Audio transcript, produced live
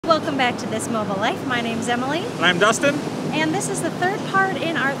welcome back to This Mobile Life. My name's Emily. And I'm Dustin. And this is the third part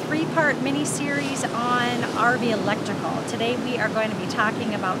in our three-part mini-series on RV electrical. Today we are going to be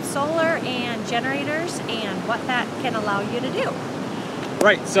talking about solar and generators and what that can allow you to do.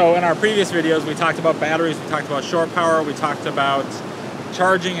 Right, so in our previous videos we talked about batteries, we talked about shore power, we talked about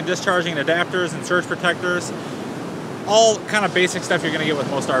charging and discharging adapters and surge protectors. All kind of basic stuff you're going to get with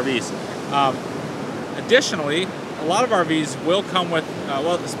most RVs. Additionally, a lot of RVs will come with,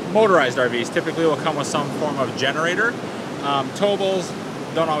 motorized RVs typically will come with some form of generator. Towables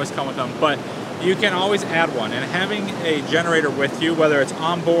don't always come with them, but you can always add one. And having a generator with you, whether it's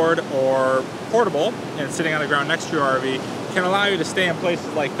on board or portable and sitting on the ground next to your RV, can allow you to stay in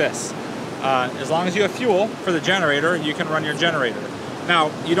places like this. As long as you have fuel for the generator, you can run your generator.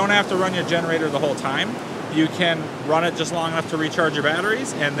 Now, you don't have to run your generator the whole time. You can run it just long enough to recharge your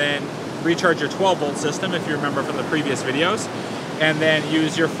batteries and then recharge your 12-volt system, if you remember from the previous videos, and then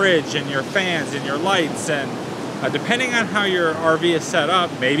use your fridge and your fans and your lights, and depending on how your RV is set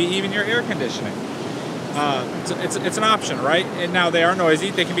up, maybe even your air conditioning. It's an option, right? And now they are noisy,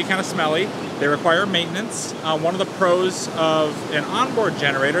 they can be kind of smelly, they require maintenance. One of the pros of an onboard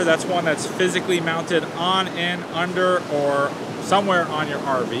generator, that's one that's physically mounted on and under or somewhere on your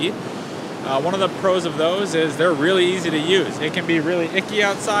RV. One of the pros of those is they're really easy to use. It can be really icky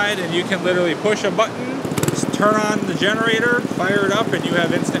outside and you can literally push a button, just turn on the generator, fire it up, and you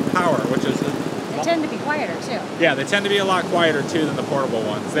have instant power, which is... They tend to be quieter too. Yeah, they tend to be a lot quieter too than the portable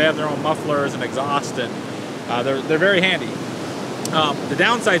ones. They have their own mufflers and exhaust, and they're very handy. The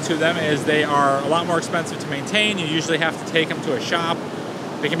downside to them is they are a lot more expensive to maintain. You usually have to take them to a shop.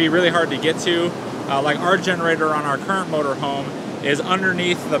 They can be really hard to get to. Like our generator on our current motorhome is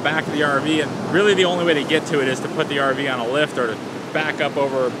underneath the back of the RV, and really the only way to get to it is to put the RV on a lift or to back up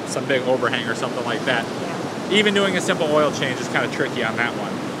over some big overhang or something like that. Yeah. Even doing a simple oil change is kind of tricky on that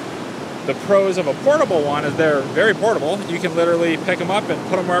one. The pros of a portable one is they're very portable. You can literally pick them up and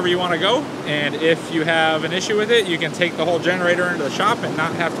put them wherever you want to go, and if you have an issue with it, you can take the whole generator into the shop and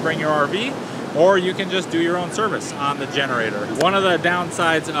not have to bring your RV, or you can just do your own service on the generator. One of the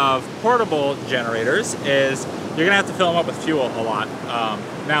downsides of portable generators is you're gonna have to fill them up with fuel a lot.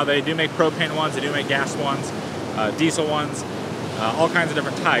 Now they do make propane ones, they do make gas ones, diesel ones, all kinds of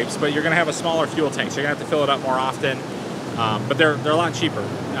different types, but you're gonna have a smaller fuel tank, so you're gonna have to fill it up more often, but they're a lot cheaper.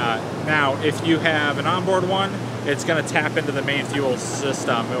 Now, if you have an onboard one, it's gonna tap into the main fuel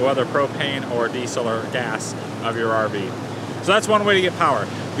system, whether propane or diesel or gas of your RV. So that's one way to get power.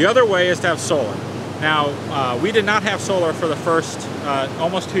 The other way is to have solar. Now, we did not have solar for the first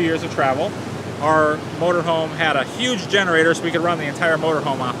almost 2 years of travel. Our motorhome had a huge generator, so we could run the entire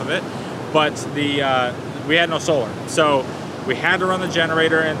motorhome off of it, but we had no solar. So we had to run the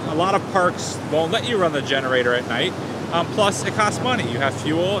generator, and a lot of parks won't let you run the generator at night. Plus, it costs money. You have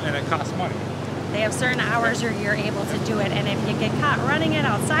fuel, and it costs money. They have certain hours where you're able to do it, and if you get caught running it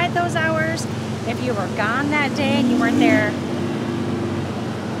outside those hours, if you were gone that day and you weren't there...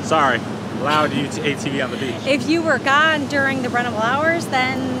 Sorry, loud ATV on the beach. If you were gone during the runnable hours,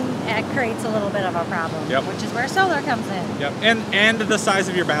 then it creates a little bit of a problem, which is where solar comes in. Yep, and the size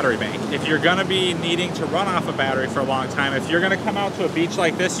of your battery bank. If you're gonna be needing to run off a battery for a long time, if you're gonna come out to a beach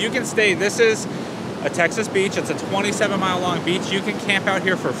like this, you can stay, this is a Texas beach, it's a 27-mile long beach. You can camp out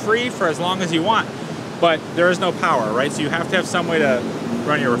here for free for as long as you want, but there is no power, right? So you have to have some way to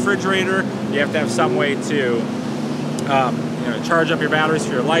run your refrigerator, you have to have some way to charge up your batteries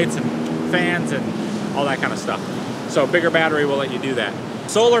for your lights and fans and all that kind of stuff. So a bigger battery will let you do that.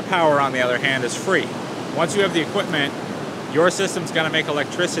 Solar power, on the other hand, is free. Once you have the equipment, your system's gonna make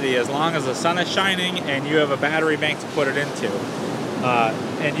electricity as long as the sun is shining and you have a battery bank to put it into.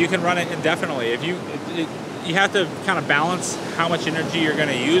 And you can run it indefinitely. You have to kind of balance how much energy you're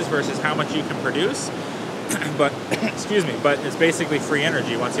gonna use versus how much you can produce. But, excuse me, but it's basically free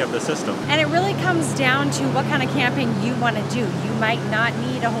energy once you have the system. And it really comes down to what kind of camping you want to do. You might not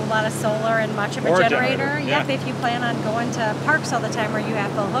need a whole lot of solar and much of a generator. Yeah. Yep, if you plan on going to parks all the time where you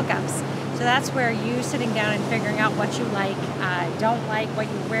have full hookups. So that's where you sitting down and figuring out what you like, don't like,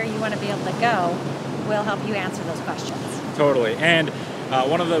 where you want to be able to go, will help you answer those questions. Totally. And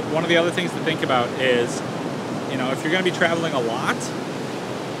one of the other things to think about is, if you're going to be traveling a lot,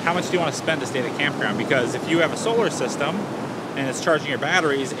 how much do you want to spend to stay at a campground? Because if you have a solar system and it's charging your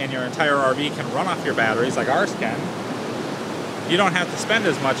batteries and your entire RV can run off your batteries like ours can, you don't have to spend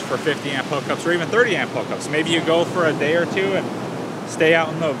as much for 50 amp hookups or even 30 amp hookups. Maybe you go for a day or two and stay out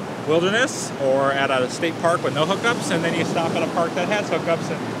in the wilderness or at a state park with no hookups, and then you stop at a park that has hookups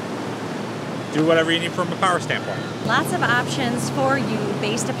and do whatever you need from a power standpoint. Lots of options for you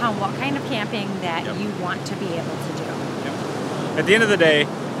based upon what kind of camping that you want to be able to do. At the end of the day,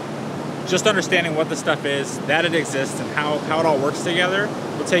 just understanding what the stuff is, that it exists, and how it all works together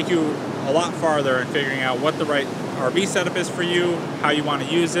will take you a lot farther in figuring out what the right RV setup is for you, how you want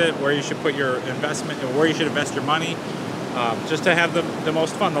to use it, where you should put your investment, or where you should invest your money, just to have the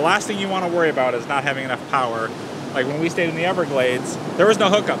most fun. The last thing you want to worry about is not having enough power. Like when we stayed in the Everglades, there was no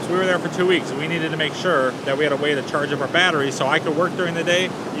hookups. We were there for 2 weeks, and we needed to make sure that we had a way to charge up our batteries so I could work during the day,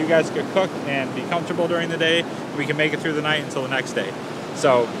 you guys could cook and be comfortable during the day, and we can make it through the night until the next day.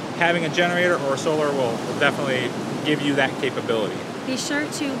 So having a generator or solar will definitely give you that capability. Be sure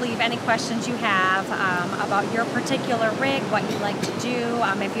to leave any questions you have about your particular rig, what you'd like to do.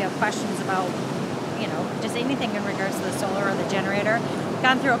 If you have questions about, just anything in regards to the solar or the generator. We've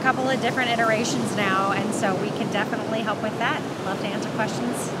gone through a couple of different iterations now, and so we can definitely help with that. Love to answer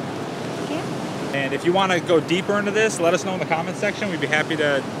questions. Yeah. And if you want to go deeper into this, let us know in the comments section. We'd be happy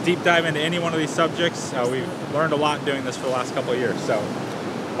to deep dive into any one of these subjects. We've learned a lot doing this for the last couple of years. So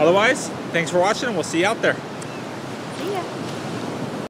otherwise, thanks for watching, and we'll see you out there. See ya.